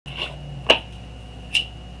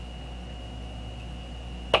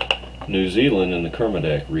New Zealand in the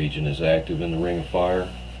Kermadec region is active in the Ring of Fire.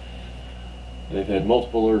 They've had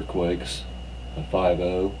multiple earthquakes, a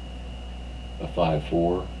 5.0, a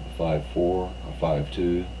 5.4, a 5.4, a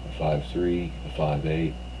 5.2, a 5.3, a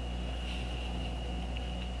 5.8.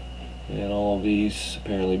 And all of these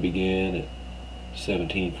apparently began at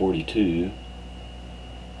 1742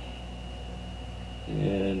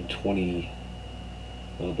 and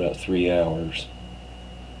about 3 hours,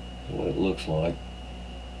 is what it looks like,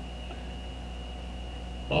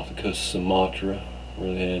 off the coast of Sumatra,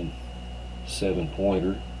 where they had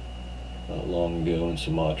 7-pointer not long ago in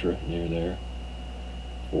Sumatra, near there.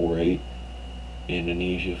 4.8,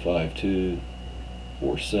 Indonesia 5.2,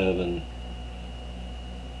 4.7.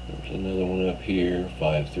 There's another one up here,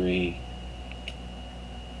 5.3.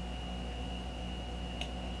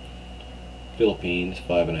 Philippines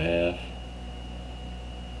 5.5.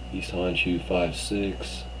 East Honshu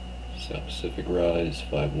 5.6. South Pacific Rise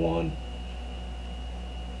 5.1.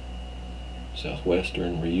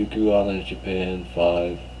 Southwestern Ryukyu Islands, Japan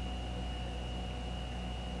 5.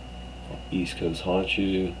 East Coast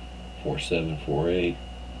Honshu 4.7, 4.8.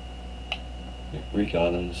 Greek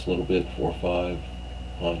Islands a little bit, 4.5.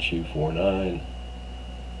 Honshu 4.9.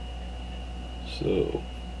 So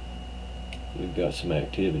we've got some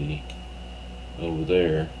activity over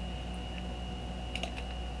there.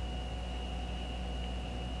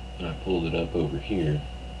 And I pulled it up over here.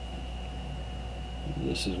 And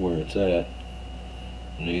this is where it's at.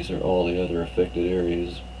 And these are all the other affected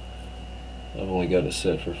areas. I've only got it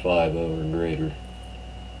set for 5.0 or greater.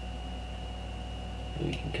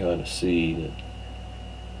 You can kind of see that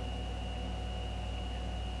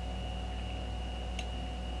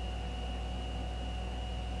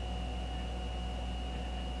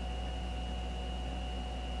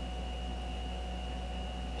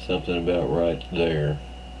something about right there,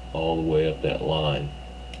 all the way up that line.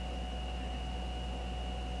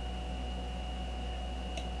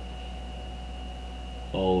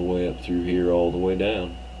 All the way up through here, all the way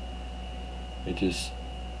down. It just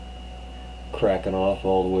cracking off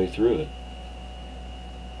all the way through it,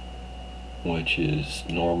 which is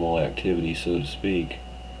normal activity, so to speak.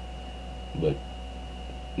 But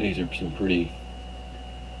these are some pretty,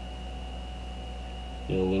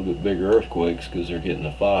 a little bit bigger earthquakes because they're hitting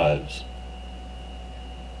the 5s.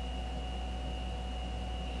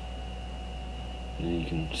 And you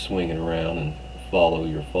can swing it around and follow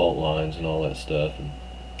your fault lines and all that stuff and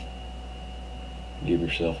give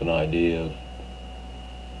yourself an idea of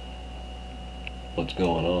what's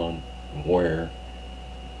going on and where.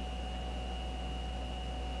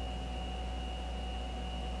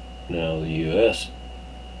 Now the US,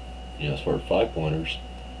 as far as 5-pointers,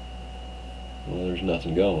 well, there's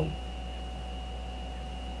nothing going.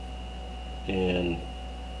 And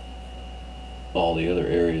all the other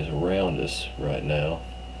areas around us right now,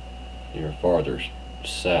 you're farther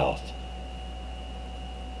south,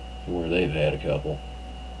 where they've had a couple.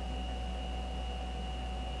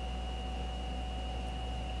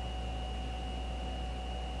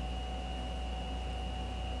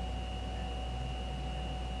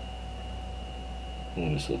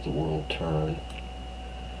 And just let the world turn.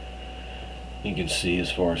 You can see,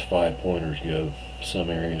 as far as 5-pointers go, some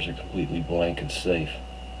areas are completely blank and safe.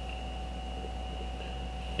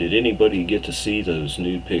 Did anybody get to see those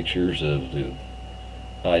new pictures of the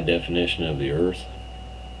high definition of the Earth?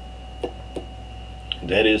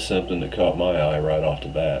 That is something that caught my eye right off the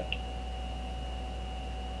bat,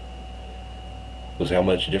 was how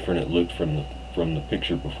much different it looked from the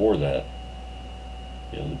picture before that.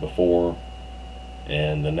 The before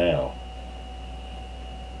and the now.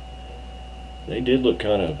 They did look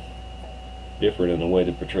kind of different in the way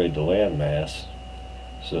they portrayed the landmass.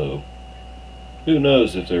 So who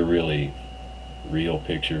knows if they're really real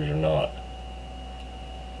pictures or not.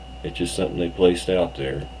 It's just something they placed out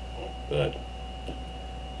there. But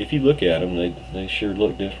if you look at them, they sure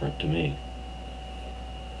look different to me.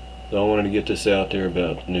 So I wanted to get this out there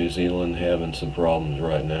about New Zealand having some problems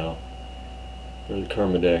right now, or the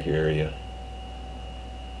Kermadec area.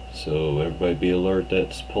 So everybody be alert,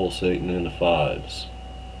 that's pulsating in the 5s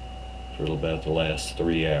for about the last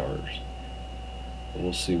 3 hours. And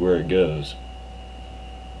we'll see where it goes.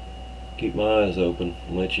 Keep my eyes open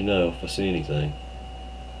and let you know if I see anything.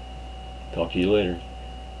 Talk to you later.